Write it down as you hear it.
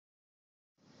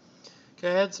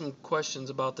Okay, I had some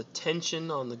questions about the tension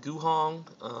on the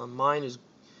GuHong. Mine is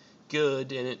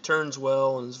good and it turns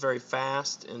well and is very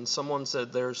fast, and someone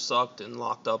said theirs sucked and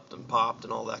locked up and popped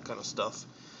and all that kind of stuff.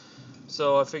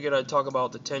 So I figured I'd talk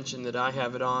about the tension that I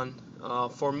have it on.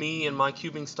 For me and my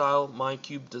cubing style, my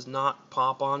cube does not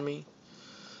pop on me.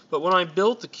 But when I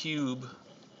built the cube,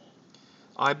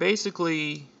 I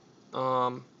basically,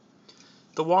 the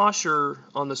washer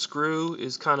on the screw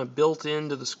is kind of built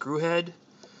into the screw head.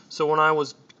 So when I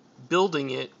was building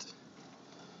it,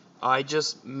 I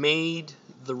just made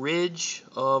the ridge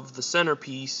of the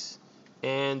centerpiece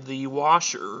and the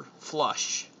washer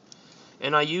flush.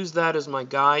 And I used that as my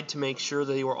guide to make sure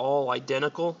they were all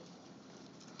identical.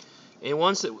 And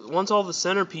once all the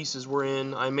centerpieces were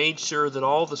in, I made sure that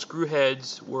all the screw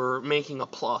heads were making a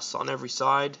plus on every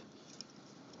side.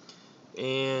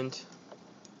 And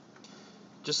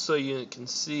just so you can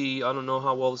see, I don't know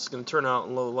how well this is going to turn out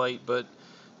in low light, but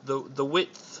the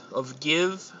width of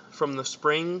give from the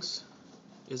springs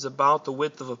is about the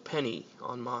width of a penny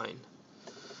on mine.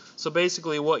 So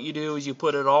basically what you do is you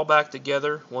put it all back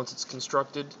together once it's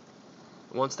constructed,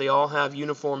 once they all have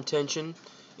uniform tension,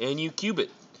 and you cube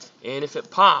it. And if it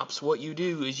pops, what you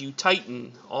do is you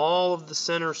tighten all of the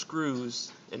center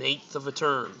screws 1/8 of a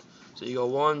turn. So you go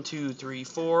 1, 2, 3,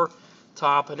 4,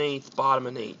 top 1/8, bottom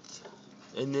 1/8.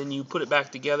 And then you put it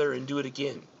back together and do it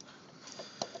again.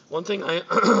 One thing I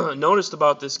noticed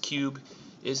about this cube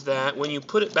is that when you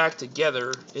put it back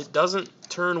together, it doesn't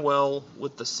turn well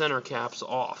with the center caps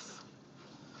off.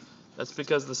 That's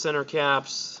because the center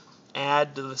caps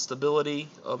add to the stability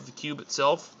of the cube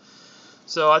itself.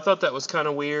 So I thought that was kind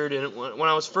of weird, and when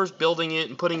I was first building it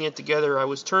and putting it together, I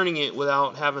was turning it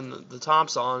without having the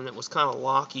tops on, and it was kind of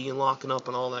locky and locking up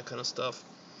and all that kind of stuff.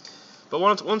 But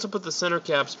once I put the center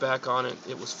caps back on it,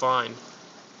 it was fine.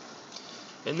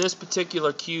 In this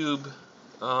particular cube,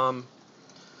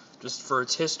 just for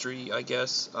its history, I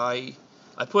guess, I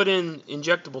put in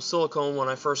injectable silicone when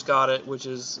I first got it, which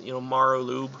is, Maro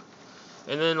lube.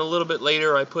 And then a little bit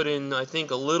later, I put in, I think,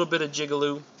 a little bit of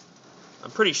Jigaloo. I'm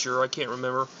pretty sure, I can't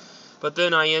remember. But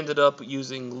then I ended up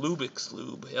using Lubix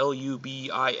lube,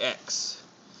 L-U-B-I-X.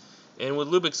 And with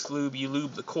Lubix lube, you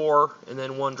lube the core and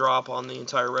then 1 drop on the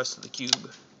entire rest of the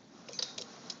cube.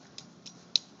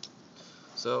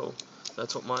 So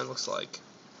that's what mine looks like.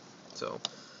 So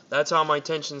that's how my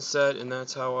tension's set, and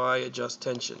that's how I adjust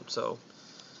tension. So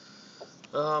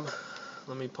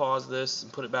let me pause this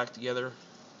and put it back together,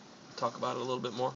 talk about it a little bit more.